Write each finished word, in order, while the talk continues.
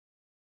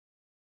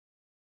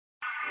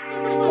I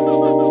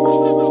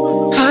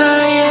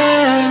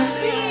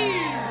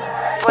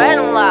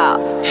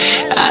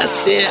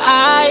said,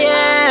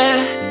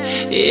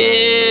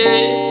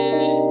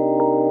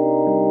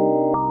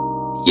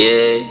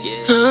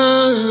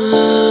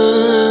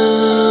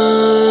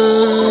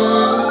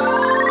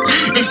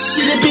 It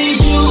should've been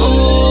you,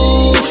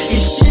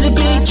 it should've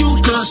been you,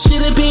 girl,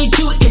 should've been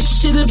you, it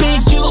should've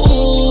been you,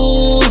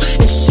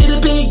 it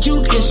should've been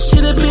you, it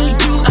should've been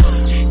you.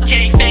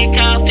 Can't fake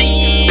off the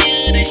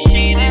year, this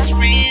shit is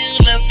real.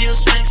 Love your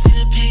sex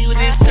appeal,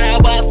 this how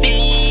I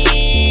feel.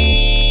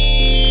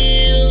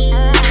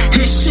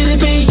 It should've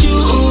been you,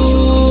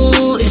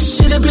 it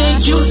should've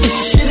been you, it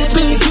should've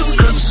been you,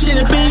 it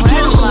should've been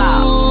you,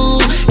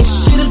 it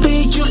should've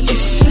been you, it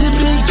should've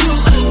been you.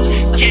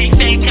 Can't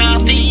fake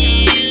off the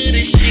year,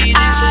 this shit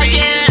is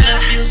real.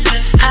 Love your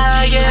sex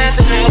appeal,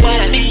 this how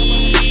I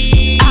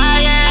feel.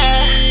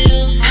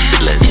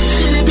 It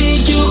should've been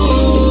you.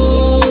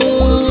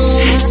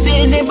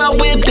 Sitting in my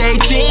whip,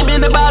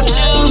 daydreaming about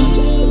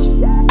you.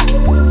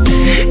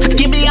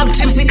 Forgive me, I'm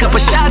tipsy, couple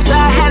shots,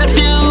 I had a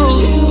few.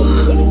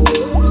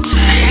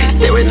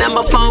 Staring at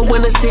my phone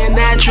when I see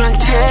that drunk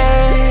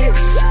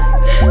text.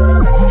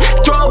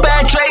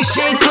 Throwback Drake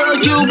shit, girl,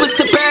 you was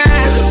the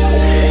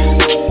best.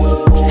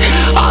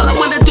 All I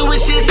wanna do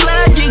is just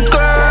love you,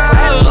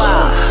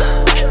 girl.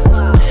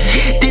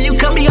 Then you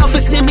cut me off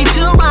and send me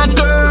to my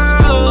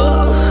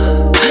girl.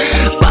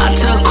 About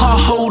to call,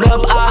 hold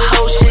up, I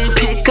hope she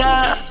pick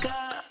up.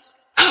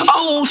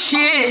 Oh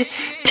shit,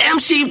 damn,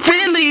 she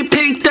really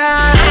picked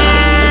up.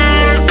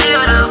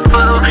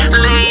 Beautiful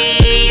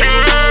lady,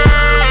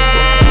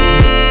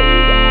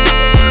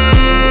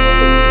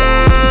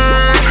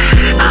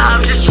 I'm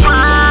just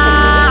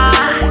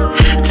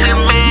trying to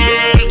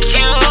make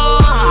you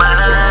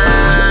mine.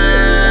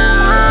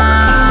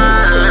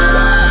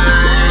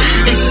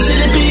 It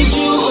should've been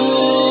you,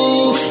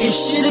 it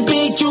should've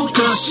been you,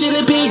 girl,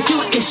 should've been you,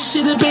 it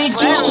should've been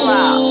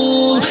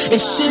you, it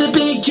should've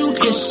been you,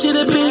 it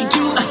should've been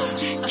you.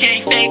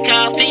 Can't fake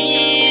off the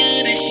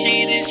year, this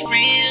shit is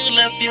real.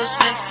 Love your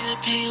sex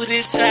appeal,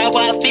 this how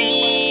I feel.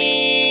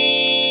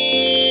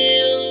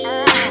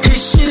 It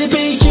should've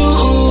been you,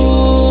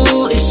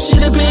 it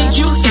should've been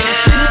you, it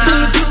should've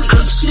been you,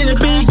 it should've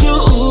been you,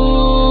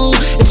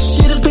 it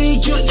should've been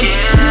you, it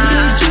should've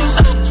been you.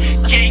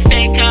 Can't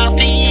fake off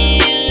the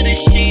year,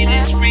 this shit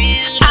is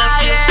real.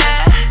 Love your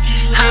sex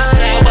appeal, this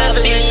how I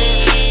feel.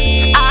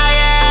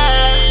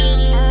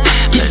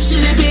 It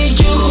should've been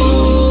you.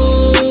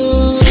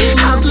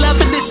 I'm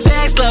loving this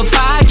sex, love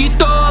how you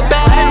throw it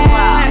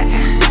back.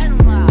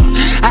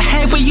 I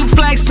hate when you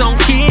flex, don't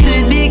get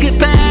a nigga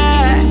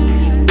back.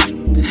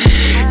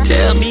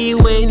 Tell me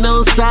you ain't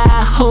no side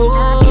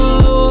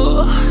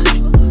hoe,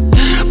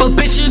 but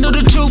bitch, you knew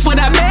the truth when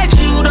I met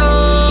you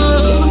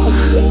though.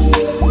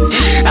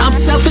 I'm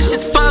selfish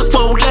as fuck,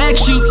 won't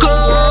let you go.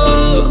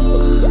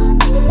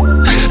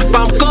 If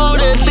I'm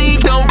gonna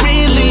leave, don't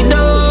really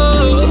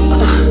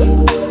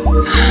know.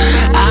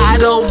 I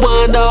don't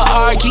wanna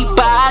argue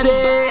about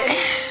it.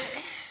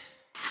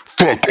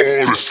 Fuck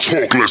all this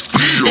talk, let's be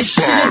about It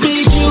should've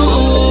been you,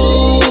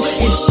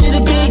 it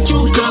should've been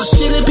you, girl,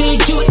 should've been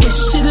you, it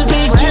should've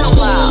been you,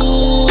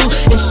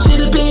 it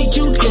should've been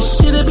you, it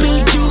should've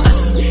been you.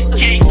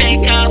 Can't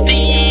fake off the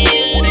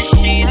year, this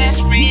shit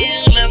is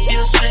real. Love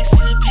your sex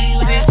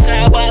appeal, this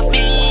how I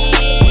feel.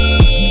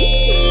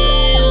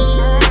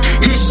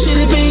 It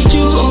should've been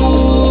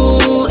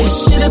you, it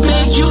should've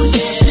been you,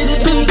 it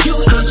should've been you,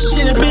 it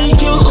should've been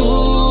you,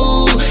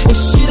 it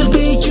should've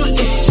been you,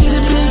 it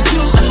should've been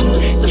you.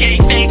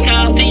 Can't fake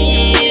off the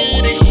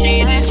year, this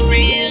shit is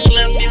real.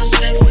 Love your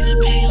sex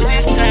appeal,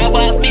 this how I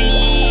feel.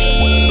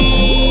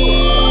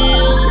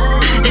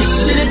 It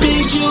should've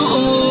been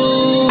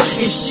you,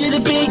 it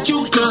should've been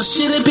you, girl,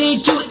 should've been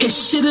you, it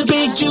should've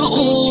been you,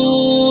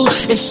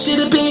 it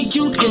should've been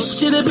you, it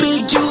should've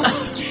been you.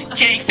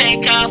 Can't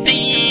fake off the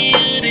year,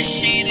 this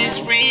shit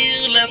is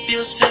real. Love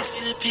your sex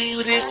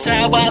appeal, this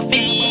how I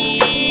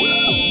feel.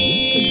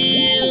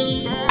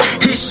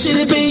 It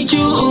should've been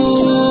you,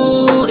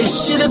 it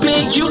should've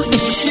been you, it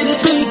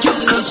should've been you,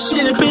 it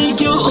should've been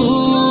you,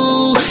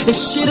 it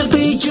should've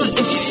been you,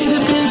 it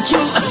should've been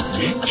you.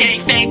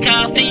 Can't fake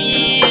off the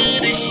year,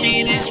 this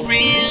shit is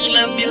real.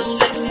 Love your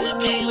sex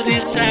appeal,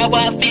 this how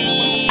I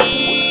feel.